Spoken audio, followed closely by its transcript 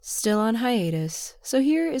still on hiatus, so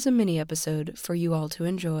here is a mini episode for you all to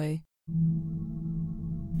enjoy.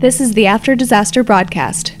 This is the After Disaster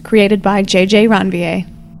broadcast, created by J.J. Ranvier.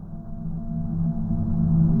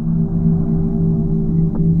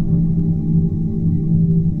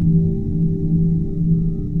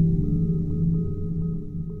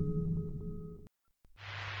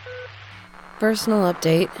 Personal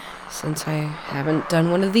update, since I haven't done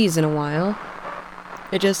one of these in a while.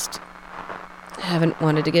 I just haven't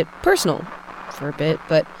wanted to get personal for a bit,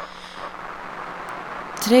 but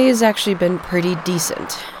today has actually been pretty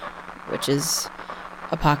decent, which is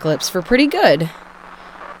apocalypse for pretty good.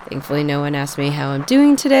 Thankfully, no one asked me how I'm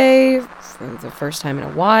doing today for the first time in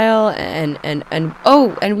a while, and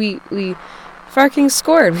we fucking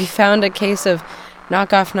scored. We found a case of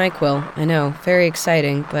knockoff NyQuil. I know, very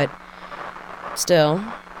exciting, but still,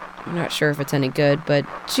 I'm not sure if it's any good, but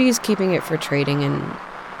she's keeping it for trading, and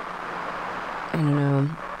I don't know.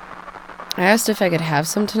 I asked if I could have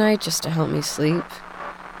some tonight just to help me sleep.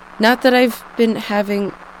 Not that I've been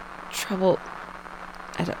having trouble.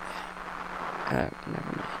 Never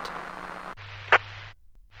mind.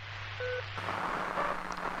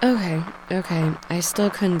 Okay. I still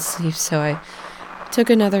couldn't sleep, so I took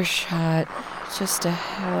another shot just to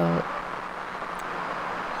help.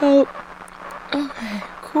 Okay,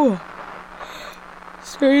 cool.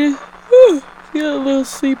 Sorry, feel a little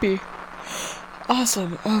sleepy.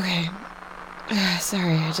 Awesome, okay.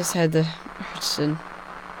 Sorry, I just had the urge to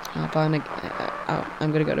hop on.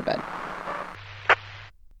 I'm gonna go to bed.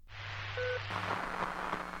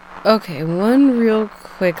 Okay, one real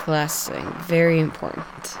quick last thing. Very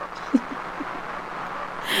important.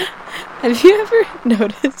 Have you ever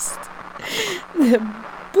noticed that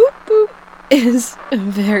boop boop is a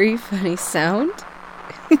very funny sound?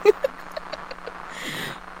 Boop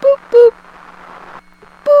boop.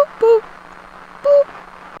 Boop boop. Boop.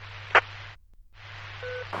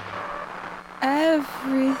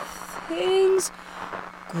 Everything's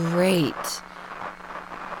great.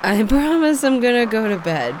 I promise I'm gonna go to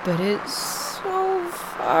bed, but it's so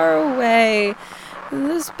far away.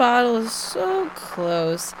 This bottle is so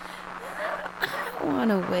close. I don't want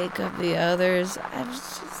to wake up the others.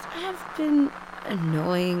 I've been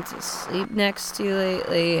annoying to sleep next to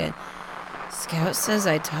lately, and Scout says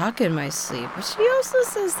I talk in my sleep, but she also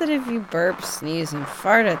says that if you burp, sneeze, and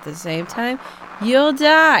fart at the same time, you'll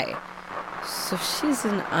die. So she's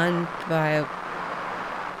an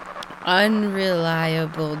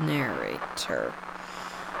unreliable narrator.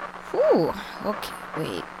 Ooh, okay,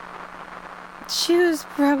 wait. She was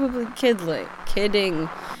probably kidding.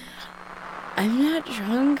 I'm not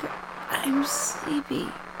drunk. I'm sleepy.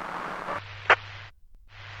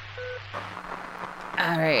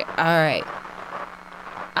 Alright.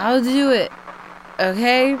 I'll do it.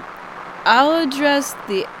 Okay? I'll address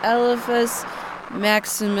the Elephas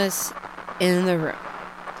Maximus in the room.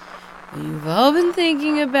 You've all been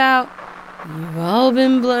thinking about, you've all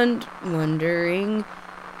been wondering,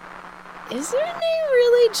 is her name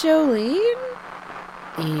really Jolene?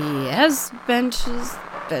 Yes, benches.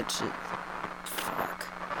 Fuck.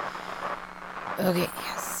 Okay,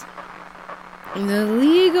 yes. The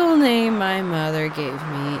legal name my mother gave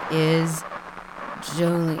me is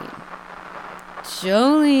Jolene.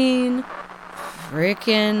 Jolene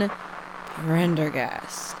frickin'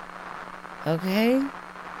 Prendergast. Okay?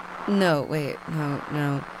 No, wait, no.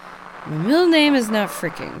 My middle name is not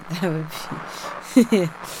fricking. That would be...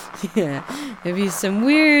 yeah. It'd be some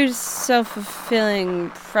weird self-fulfilling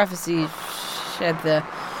prophecy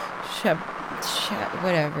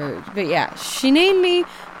whatever. But yeah, she named me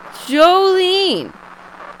Jolene.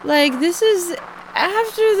 Like, this is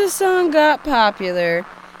after the song got popular,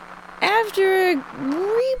 after it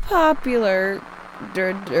re-popular,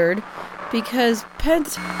 because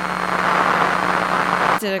Pent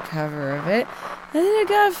did a cover of it, and then it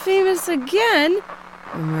got famous again,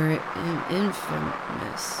 and we're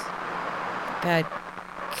infamous. Bad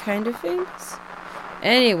kind of famous?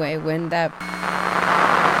 Anyway, when that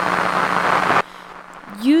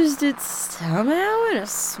used it somehow in a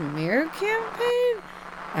smear campaign?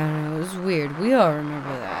 I don't know, it was weird. We all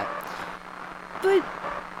remember that. But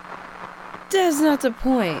that's not the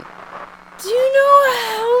point. Do you know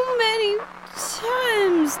how many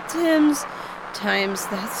times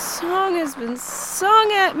that song has been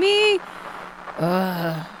sung at me?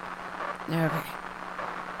 Okay.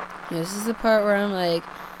 This is the part where I'm like,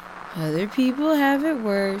 other people have it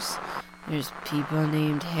worse. There's people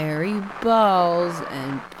named Harry Balls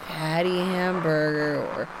and Patty Hamburger,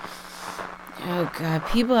 or, oh god,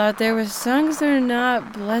 people out there with songs that are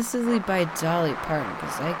not Blessedly by Dolly Parton,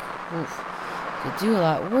 because could do a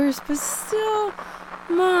lot worse, but still,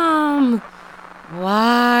 Mom,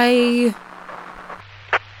 why?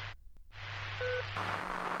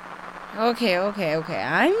 Okay.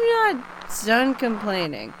 I'm not done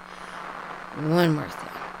complaining. One more thing.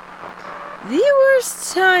 The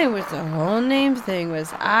worst time with the whole name thing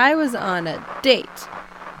was I was on a date.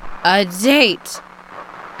 And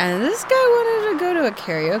this guy wanted to go to a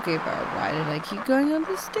karaoke bar. Why did I keep going on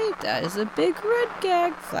this date? That is a big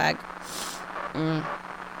red flag. And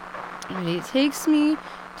he takes me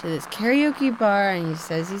to this karaoke bar and he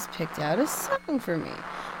says he's picked out a song for me.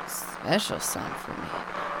 A special song for me.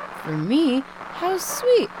 For me, how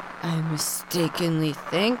sweet. I mistakenly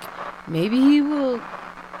think maybe he will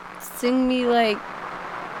sing me like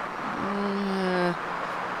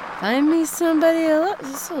find me somebody I love.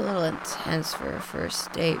 This is a little intense for a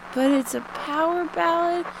first date, but it's a power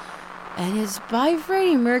ballad and it's by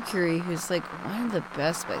Freddie Mercury, who's like one of the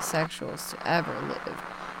best bisexuals to ever live.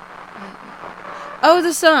 Oh,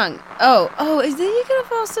 the song. Oh, is that you could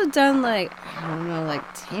have also done like, I don't know, like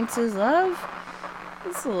Tainted Love?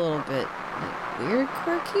 It's a little bit like weird,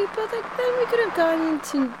 quirky, but like then we could have gone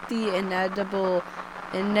into the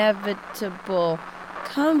inevitable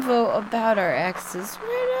convo about our exes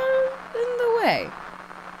right out in the way.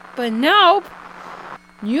 But nope,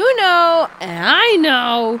 you know, and I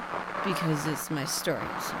know, because it's my story,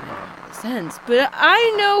 so I know how this ends, but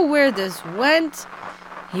I know where this went.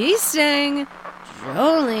 He sang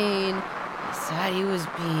Jolene. He thought he was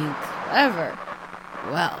being clever.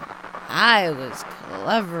 Well, I was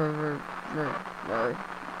clever,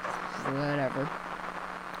 whatever.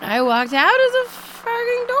 I walked out of the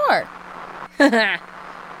fucking door.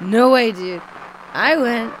 No way, dude. I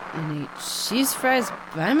went and ate cheese fries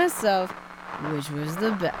by myself, which was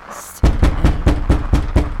the best.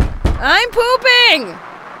 I'm pooping!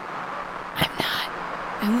 I'm not.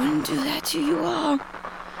 I wouldn't do that to you all.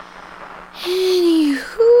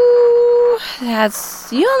 Anywho, that's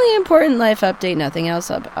the only important life update. Nothing else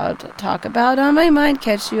I'll talk about on my mind.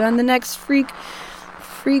 Catch you on the next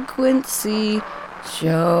frequency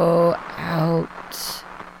show out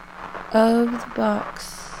of the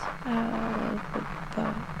box.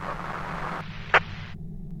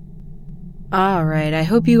 Alright, I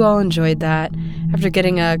hope you all enjoyed that. After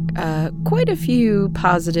getting quite a few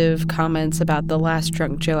positive comments about the last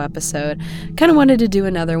Drunk Joe episode, kind of wanted to do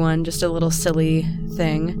another one, just a little silly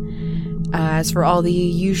thing. As for all the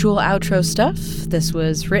usual outro stuff, this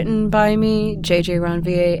was written by me, JJ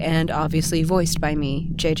Ranvier, and obviously voiced by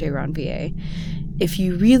me, JJ Ranvier. If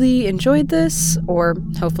you really enjoyed this, or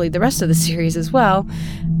hopefully the rest of the series as well,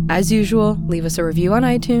 as usual, leave us a review on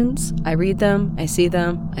iTunes. I read them, I see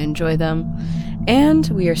them, I enjoy them. And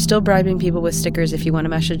we are still bribing people with stickers if you want to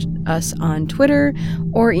message us on Twitter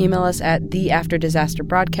or email us at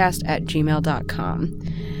theafterdisasterbroadcast@gmail.com.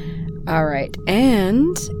 Alright,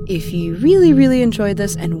 and if you really, really enjoyed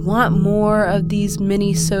this and want more of these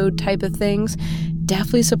mini-sode type of things,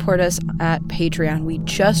 definitely support us at Patreon. We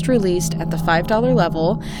just released at the $5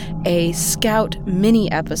 level a Scout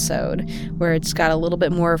mini episode where it's got a little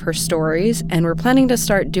bit more of her stories, and we're planning to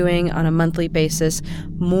start doing on a monthly basis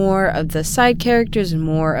more of the side characters and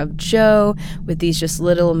more of Joe with these just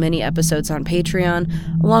little mini episodes on Patreon,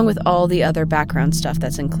 along with all the other background stuff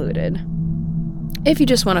that's included. If you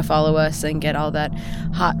just want to follow us and get all that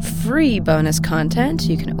hot free bonus content,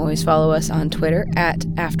 you can always follow us on Twitter at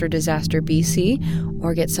AfterDisasterBC,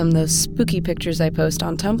 or get some of those spooky pictures I post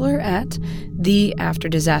on Tumblr at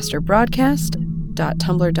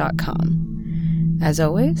theafterdisasterbroadcast.tumblr.com. As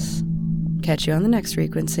always, catch you on the next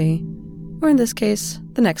frequency, or in this case,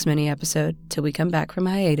 the next mini episode, till we come back from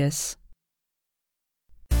hiatus.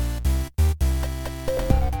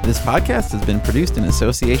 This podcast has been produced in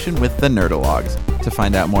association with the Nerdologues. To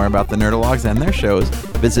find out more about the Nerdologues and their shows,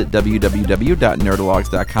 visit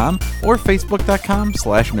www.nerdologues.com or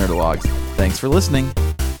facebook.com/nerdologues. Thanks for listening.